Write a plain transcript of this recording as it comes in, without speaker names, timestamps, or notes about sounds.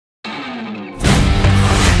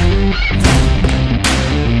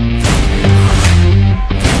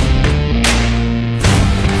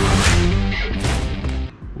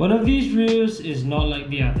of these reels is not like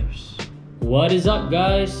the others. What is up,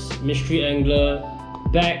 guys? Mystery Angler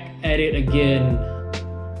back at it again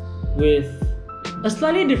with a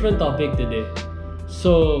slightly different topic today.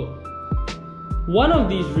 So one of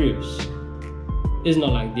these reels is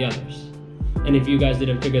not like the others, and if you guys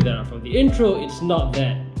didn't figure that out from the intro, it's not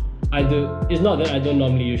that I don't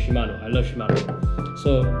normally use Shimano. I love Shimano.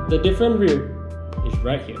 So the different reel is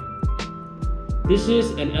right here. This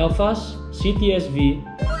is an Alphas CTSV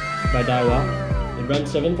by Daiwa. It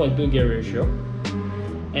runs 7.2 gear ratio,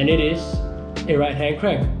 and it is a right-hand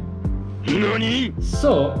crank.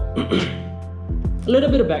 So a little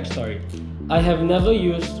bit of backstory. I have never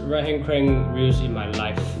used right-hand crank reels in my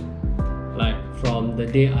life. Like from the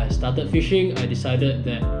day I started fishing, I decided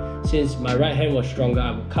that since my right hand was stronger,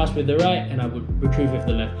 I would cast with the right and I would retrieve with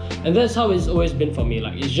the left. And that's how it's always been for me.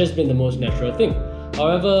 Like, it's just been the most natural thing.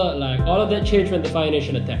 However, like, all of that changed when the Fire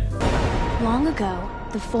Nation attacked. Long ago,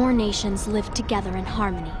 the four nations lived together in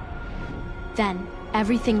harmony. Then,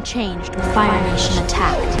 everything changed when Fire Nation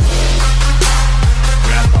attacked.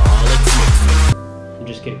 I'm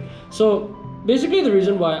just kidding. So, basically the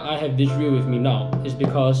reason why I have this reel with me now is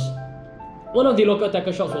because one of the local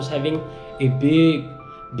tackle shops was having a big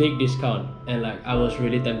discount, and like, I was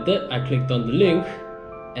really tempted. I clicked on the link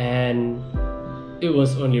and it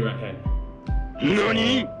was only right hand.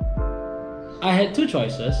 NANI? I had two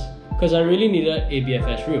choices because I really needed a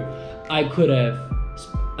BFS reel. I could have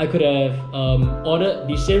ordered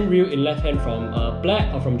the same reel in left hand from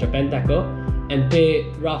Black or from Japan Tackle and paid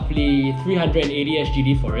roughly 380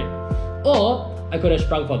 SGD for it, or I could have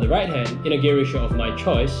sprung for the right hand in a gear ratio of my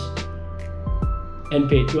choice and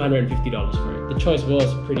paid $250 for it. The choice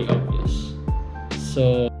was pretty obvious.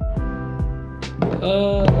 So,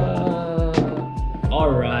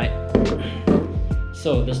 alright.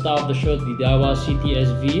 So the start of the show, the Daiwa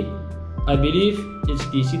CTSV. I believe it's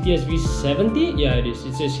the CTSV 70. Yeah, it is.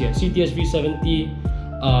 It says here CTSV 70.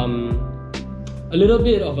 A little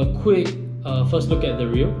bit of a quick first look at the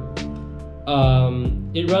reel.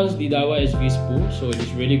 It runs the Daiwa SV spool, so it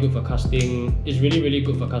is really good for casting. It's really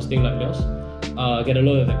good for casting like this. Get a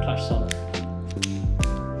load of that clutch sound.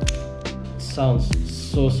 Sounds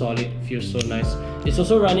so solid, feels so nice. It's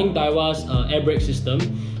also running Daiwa's air brake system.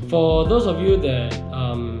 For those of you that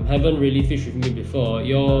haven't really fished with me before,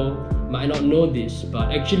 you might not know this,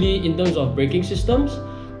 but actually in terms of braking systems,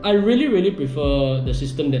 I really prefer the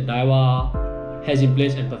system that Daiwa has in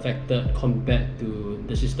place and perfected compared to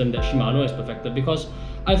the system that Shimano has perfected, because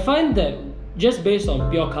I find that just based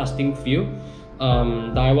on pure casting feel,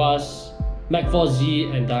 Daiwa's Mach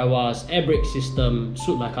 4Z and Daiwa's air brake system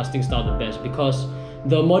suit my casting style the best, because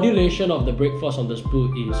the modulation of the brake force on the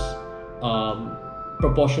spool is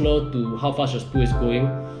proportional to how fast your spool is going,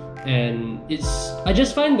 and I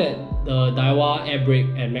just find that the Daiwa air brake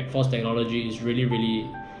and Mach force technology is really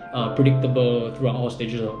predictable throughout all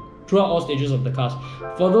stages of the cast.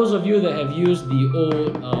 For those of you that have used the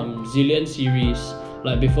old Zillion series,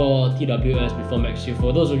 like before TWS, before Maxio,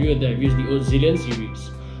 for those of you that have used the old Zillion series,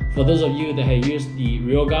 for those of you that have used the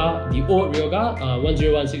Ryoga, the old Ryoga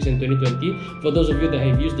 1016 and 2020, for those of you that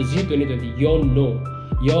have used the Z2020, you all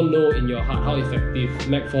know in your heart how effective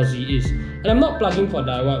Mach 4Z is. And I'm not plugging for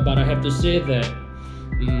Daiwa, but I have to say that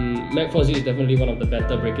Mach 4Z is definitely one of the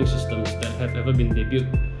better braking systems that have ever been debuted.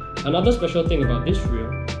 Another special thing about this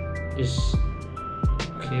reel is,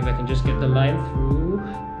 okay, if I can just get the line through.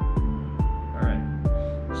 Alright,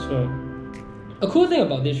 so a cool thing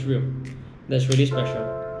about this reel that's really special,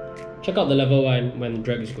 check out the level line when the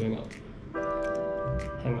drag is going out.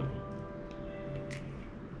 Hang on.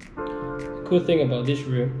 Cool thing about this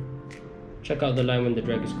reel, check out the line when the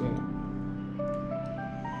drag is going out.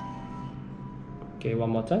 Okay, one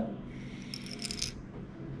more time.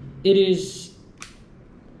 It is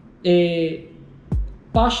a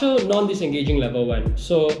partial non-disengaging level 1.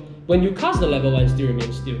 So when you cast, the level 1 still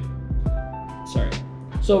remains still. Sorry.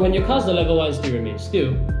 So when you cast, the level 1 still remains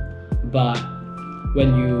still, but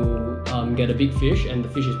when you get a big fish and the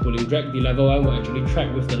fish is pulling drag, the level 1 will actually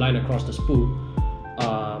track with the line across the spool,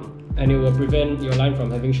 and it will prevent your line from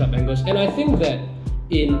having sharp angles. And I think that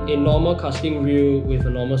in a normal casting reel with a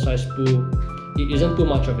normal size spool, it isn't too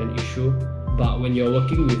much of an issue. But when you're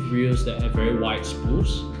working with reels that have very wide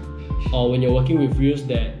spools, or when you're working with reels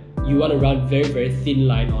that you want to run very thin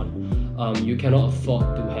line on, you cannot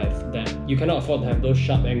afford to have that. You cannot afford to have those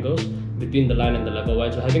sharp angles between the line and the level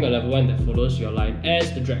 1. So having a level 1 that follows your line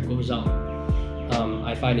as the drag goes out,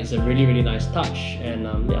 I find it's a really nice touch. And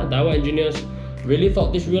yeah, Daiwa engineers really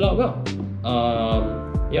thought this reel out well.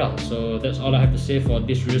 Yeah, so that's all I have to say for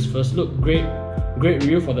this reel's first look. Great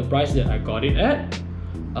reel for the price that I got it at.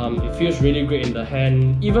 It feels really great in the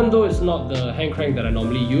hand, even though it's not the hand crank that I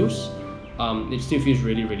normally use. It still feels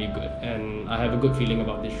really good, and I have a good feeling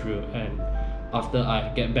about this reel. And after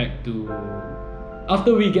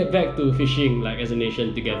we get back to fishing, like as a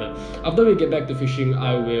nation together, after we get back to fishing,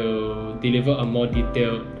 I will deliver a more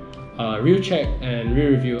detailed reel check and reel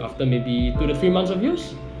review after maybe 2 to 3 months of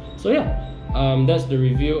use. So yeah, that's the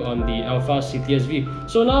review on the Alphas CTSV.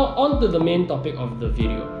 So now on to the main topic of the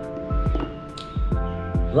video: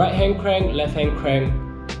 right hand crank, left hand crank,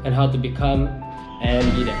 and how to become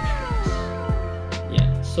ambidextrous.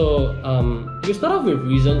 So we start off with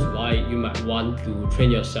reasons why you might want to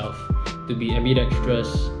train yourself to be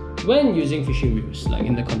ambidextrous when using fishing reels, like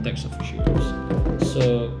in the context of fishing reels.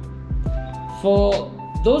 So for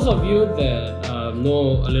those of you that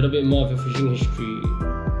know a little bit more of your fishing history,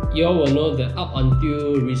 you all will know that up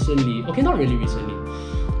until recently, okay, not really recently,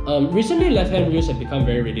 recently left-hand reels have become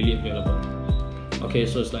very readily available. Okay,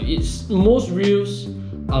 so it's like most reels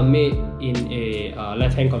are made in a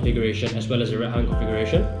left-hand configuration as well as a right-hand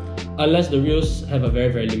configuration, unless the reels have a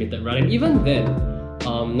very limited run. And even then,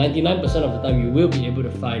 99% of the time you will be able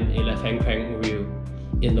to find a left-hand crank reel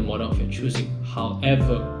in the model of your choosing.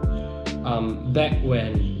 However, back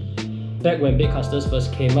when baitcasters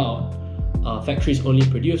first came out, factories only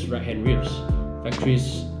produced right-hand reels.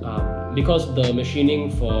 Factories, because the machining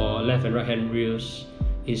for left and right-hand reels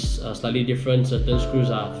is slightly different. Certain screws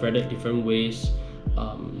are threaded different ways.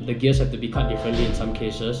 The gears have to be cut differently in some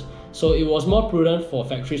cases. So it was more prudent for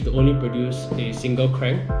factories to only produce a single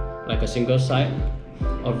crank, like a single side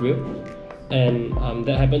of reel, and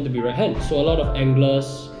that happened to be right hand. So a lot of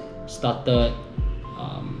anglers started,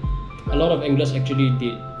 a lot of anglers actually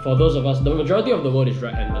did, for those of us, the majority of the world is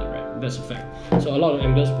right-handed, right? That's a fact. So a lot of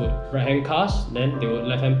anglers would right-hand cast, then they would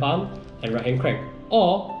left-hand palm and right-hand crank,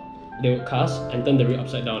 or they would cast and turn the reel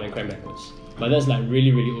upside down and crank backwards. But that's like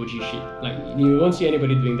really OG shit. Like you won't see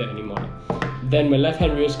anybody doing that anymore. Then when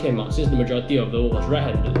left-hand reels came out, since the majority of the world was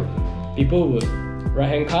right-handed, people would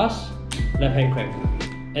right-hand cast, left-hand crank.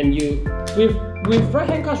 And you, with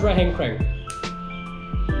right-hand cast, right-hand crank,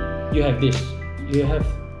 you have this.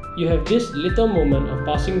 You have this little moment of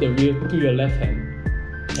passing the reel to your left hand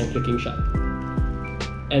and clicking shut.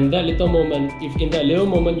 And that little moment, if in that little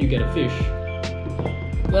moment you get a fish,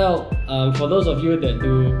 well, for those of you that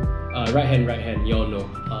do right hand, you all know.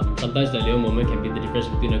 Sometimes that little moment can be the difference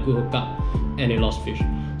between a good hookup and a lost fish.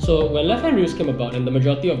 So when left hand reels came about and the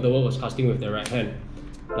majority of the world was casting with their right hand,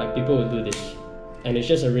 like people would do this. And it's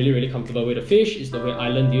just a really comfortable way to fish. It's the way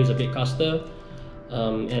Ireland use a bait caster.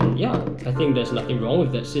 And yeah, I think there's nothing wrong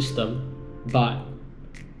with that system. But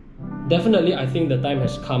definitely I think the time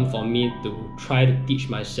has come for me to try to teach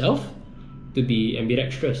myself to be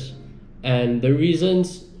ambidextrous. And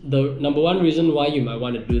the number one reason why you might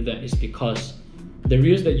want to do that is because the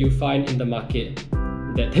reels that you find in the market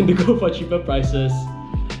that tend to go for cheaper prices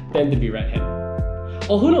tend to be right hand.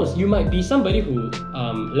 Or who knows, you might be somebody who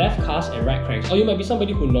left cast and right cranks, or you might be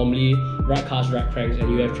somebody who normally right cast, right cranks, and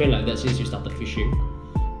you have trained like that since you started fishing,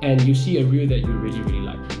 and you see a reel that you really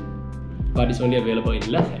like, but it's only available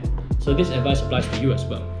in left hand. So this advice applies to you as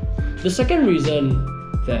well. The second reason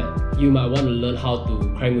that you might want to learn how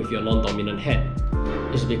to crank with your non-dominant hand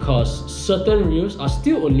is because certain reels are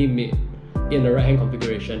still only made in the right hand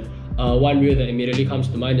configuration. One reel that immediately comes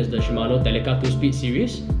to mind is the Shimano Teleca 2-speed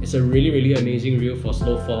series. It's a really amazing reel for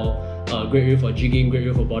slow fall, great reel for jigging, great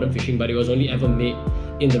reel for bottom fishing, but it was only ever made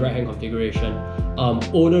in the right hand configuration.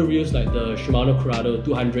 Older reels like the Shimano Curado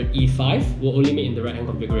 200 E5 were only made in the right hand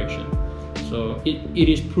configuration. So it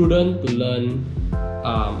is prudent to learn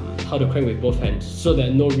how to crank with both hands so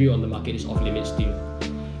that no reel on the market is off limits to you.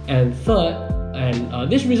 And third, and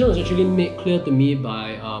this reason was actually made clear to me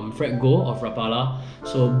by Fred Goh of Rapala.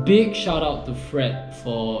 So big shout out to Fred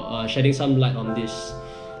for shedding some light on this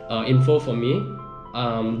info for me.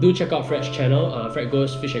 Do check out Fred's channel, Fred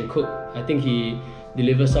Goh's Fish and Cook. I think he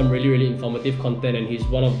delivers some really informative content, and he's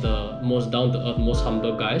one of the most down-to-earth, most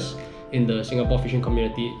humble guys in the Singapore fishing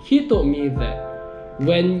community. He told me that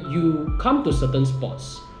when you come to certain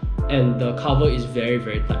spots and the cover is very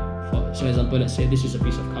tight, for example, let's say this is a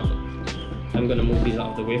piece of cover. I'm gonna move this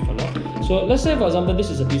out of the way for now. So let's say, for example, this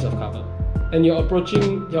is a piece of cover, and you're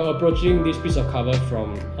approaching this piece of cover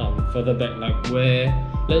from further back, like where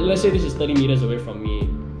let's say this is 30 meters away from me,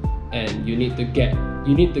 and you need to get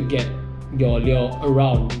your lure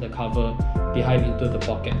around the cover behind into the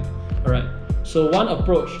pocket. Alright. So one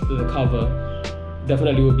approach to the cover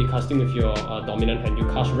definitely would be casting with your dominant hand. You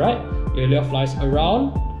cast right, your lure flies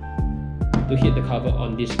around to hit the cover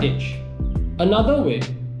on this edge. Another way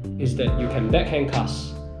is that you can backhand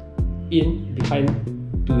cast in behind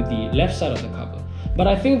to the left side of the cover. But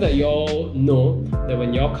I think that you all know that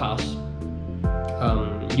when you're cast,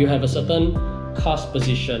 you have a certain cast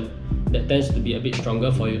position that tends to be a bit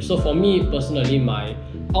stronger for you. So for me personally, my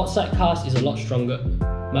outside cast is a lot stronger.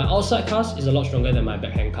 My outside cast is a lot stronger than my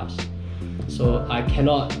backhand cast. So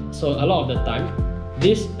a lot of the time,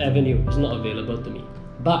 this avenue is not available to me.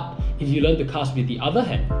 But if you learn to cast with the other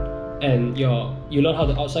hand, and you learn how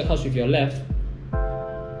to outside cast with your left,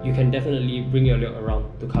 you can definitely bring your leg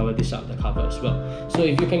around to cover this up, the cover as well. So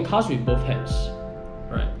if you can cast with both hands,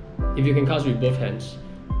 right? If you can cast with both hands,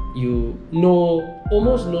 you know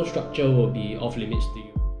almost no structure will be off limits to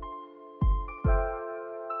you.